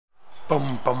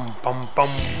Bum bum bum bum.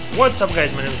 What's up,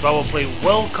 guys? My name is Play.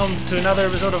 Welcome to another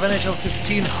episode of NHL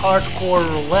 15 Hardcore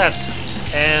Roulette.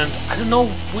 And I don't know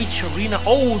which arena.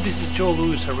 Oh, this is Joe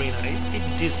Louis Arena.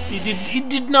 It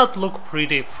did not look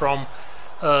pretty from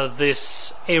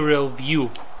this aerial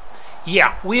view.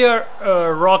 Yeah, we are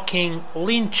rocking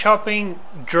lean chopping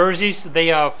jerseys.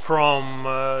 They are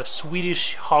from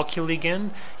Swedish Hockey League.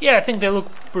 And yeah, I think they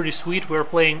look pretty sweet. We're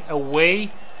playing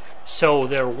away, so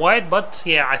they're white, but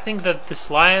yeah, I think that this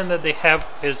line that they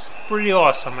have is pretty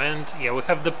awesome. And yeah, we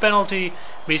have the penalty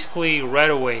basically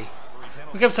right away.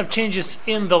 We have some changes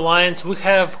in the lines. We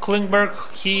have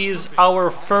Klingberg. He is our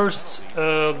first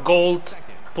gold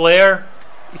player,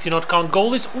 if you not count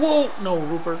goalies. Whoa, no,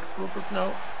 Rupert,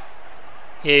 no.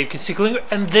 Yeah, you can see Klingberg,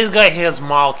 and this guy has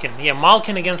Malkin. Yeah,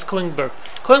 Malkin against Klingberg.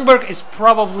 Klingberg is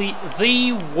probably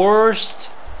the worst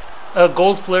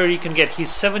gold player you can get. He's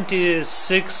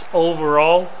 76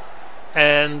 overall,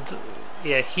 and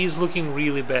yeah, he's looking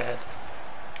really bad.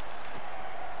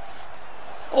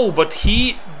 Oh, but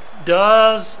he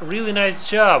does a really nice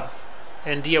job.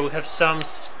 And yeah, we have some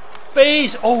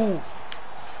space. Oh,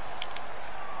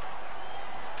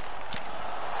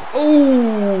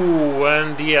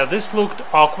 and yeah, this looked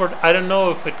awkward. I don't know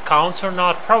if it counts or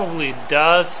not. Probably it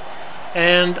does.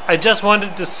 And I just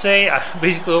wanted to say, I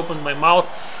basically opened my mouth,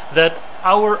 that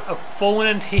our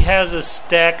opponent, he has a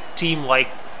stacked team, like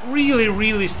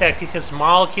really stacked. He has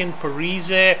Malkin,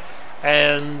 Parise,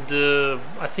 and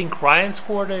I think Ryan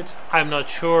scored it. I'm not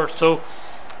sure. So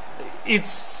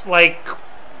it's like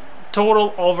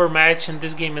total overmatch in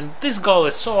this game, and this goal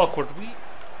is so awkward.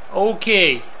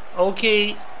 Okay,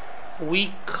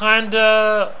 we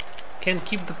kinda can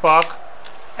keep the puck.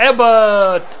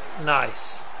 But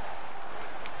nice.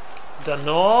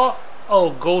 Dano, oh,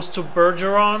 goes to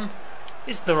Bergeron.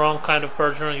 It's the wrong kind of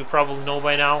Bergeron, you probably know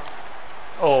by now.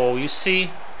 Oh, you see,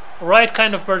 right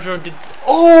kind of Bergeron did.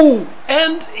 Oh,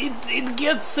 and it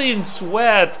gets in.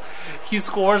 Sweat, he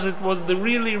scores. It was the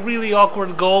really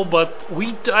awkward goal, but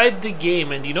we tied the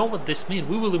game. And you know what this means?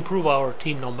 We will improve our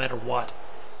team no matter what.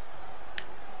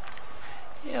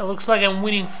 Yeah, looks like I'm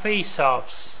winning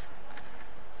face-offs.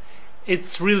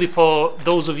 It's really for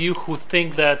those of you who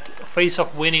think that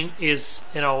face-off winning is,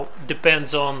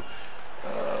 depends on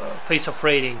face-off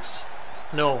ratings.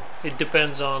 No, it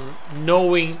depends on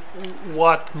knowing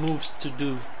what moves to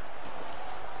do.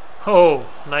 Oh,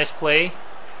 nice play.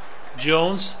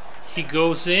 Jones, he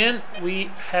goes in.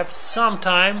 We have some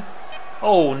time.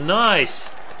 Oh,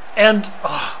 nice. And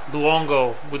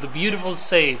Luongo with a beautiful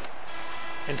save.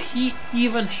 And he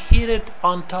even hit it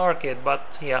on target,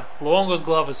 but yeah, Luongo's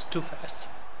glove is too fast.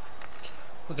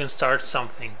 We can start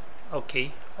something.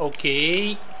 Okay.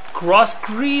 Cross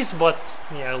crease, but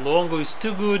yeah, Luongo is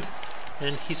too good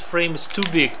and his frame is too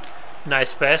big.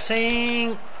 Nice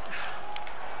passing.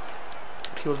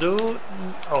 What he'll do?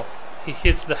 Oh, he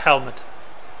hits the helmet.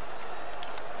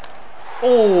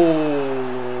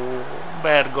 Oh,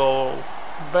 bad goal.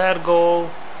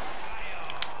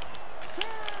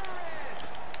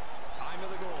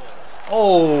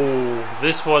 Oh,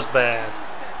 this was bad.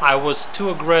 I was too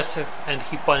aggressive and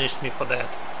he punished me for that.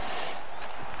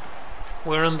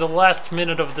 We're in the last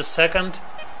minute of the second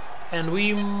and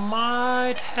we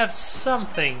might have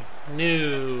something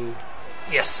new.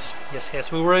 Yes,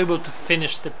 we were able to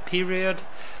finish the period,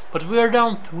 but we are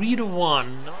down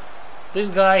 3-1. This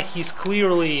guy, he's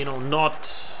clearly,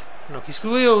 he's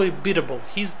clearly beatable.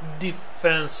 His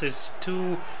defense is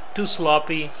too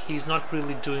sloppy. He's not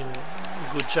really doing a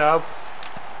good job.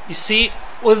 You see,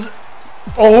 and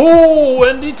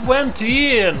it went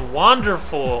in.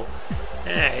 Wonderful.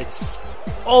 Yeah, it's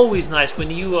always nice when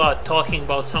you are talking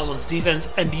about someone's defense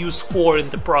and you score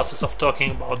in the process of talking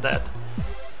about that.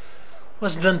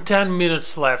 Less than 10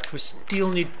 minutes left. We still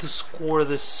need to score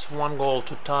this one goal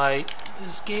to tie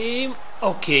this game.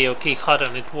 Okay,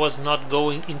 Hutton. It was not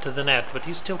going into the net, but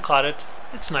you still caught it.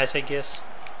 It's nice, I guess.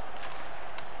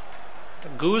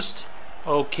 Gust.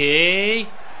 Okay.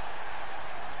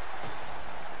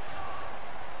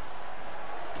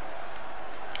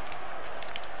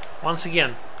 Once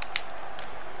again,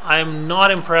 I am not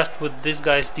impressed with this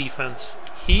guy's defense.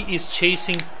 He is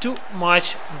chasing too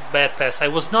much bad pass. I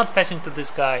was not passing to this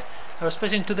guy. I was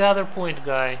passing to the other point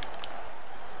guy.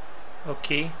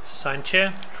 Okay,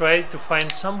 Sanchez tried to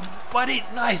find somebody.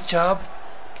 Nice job.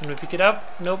 Can we pick it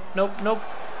up? Nope.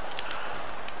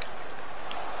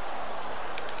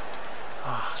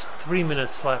 So 3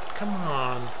 minutes left. Come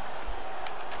on.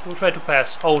 We'll try to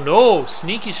pass. Oh no!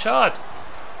 Sneaky shot.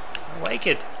 I like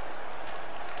it.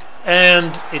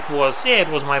 And it was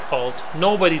my fault.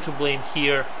 Nobody to blame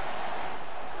here.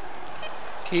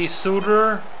 Okay,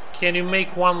 Suter. Can you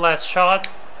make one last shot?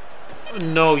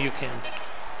 No, you can't.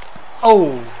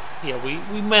 Oh, yeah,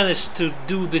 we managed to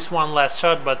do this one last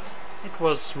shot, but it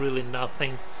was really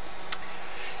nothing.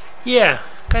 Yeah,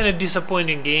 kind of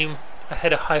disappointing game. I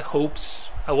had high hopes.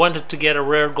 I wanted to get a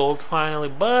rare gold finally,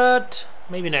 but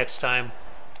maybe next time.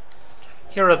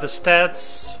 Here are the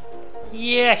stats.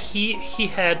 Yeah, he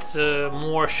had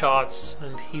more shots,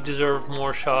 and he deserved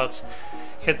more shots.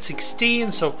 He had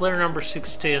 16, so player number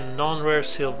 16, non-rare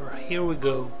silver. Here we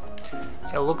go.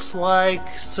 It looks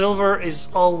like silver is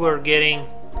all we're getting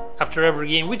after every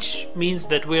game, which means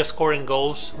that we are scoring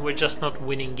goals. We're just not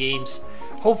winning games.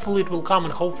 Hopefully it will come,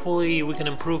 and hopefully we can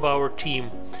improve our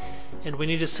team. And we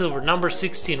need a silver. Number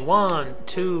 16. 1,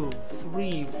 2,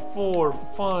 3, 4,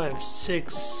 5,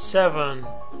 6, 7,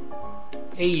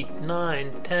 8,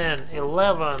 9, 10,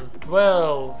 11,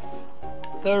 12,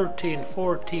 13,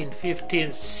 14,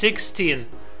 15, 16.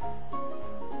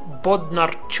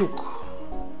 Bodnarchuk.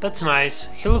 That's nice.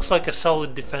 He looks like a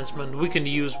solid defenseman. We can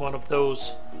use one of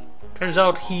those. Turns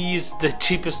out he's the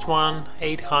cheapest one.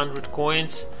 800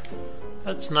 coins.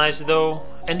 That's nice though.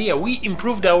 And yeah, we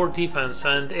improved our defense,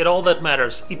 and it all that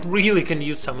matters. It really can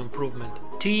use some improvement.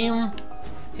 Team.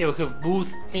 Here we have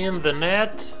Booth in the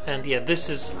net, and yeah, this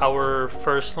is our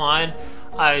first line.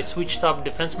 I switched up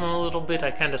defensemen a little bit. I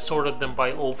kind of sorted them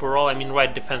by overall. I mean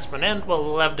right defenseman and, well,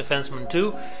 left defenseman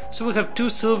too. So we have 2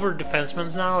 silver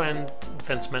defensemen now,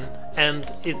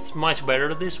 and it's much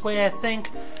better this way, I think.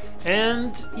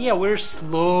 And yeah, we're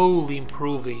slowly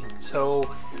improving.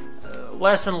 So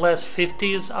less and less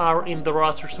 50s are in the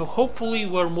roster, so hopefully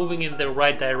we're moving in the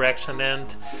right direction.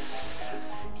 And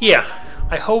yeah,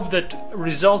 I hope that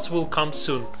results will come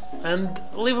soon. And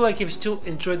leave a like if you still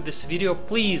enjoyed this video.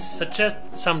 Please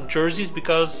suggest some jerseys,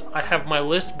 because I have my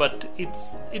list, but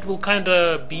it will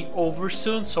kinda be over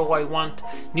soon, so I want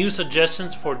new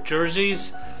suggestions for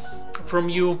jerseys from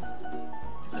you.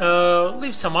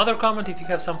 Leave some other comment if you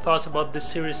have some thoughts about this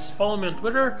series. Follow me on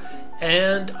Twitter,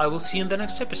 and I will see you in the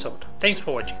next episode. Thanks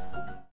for watching.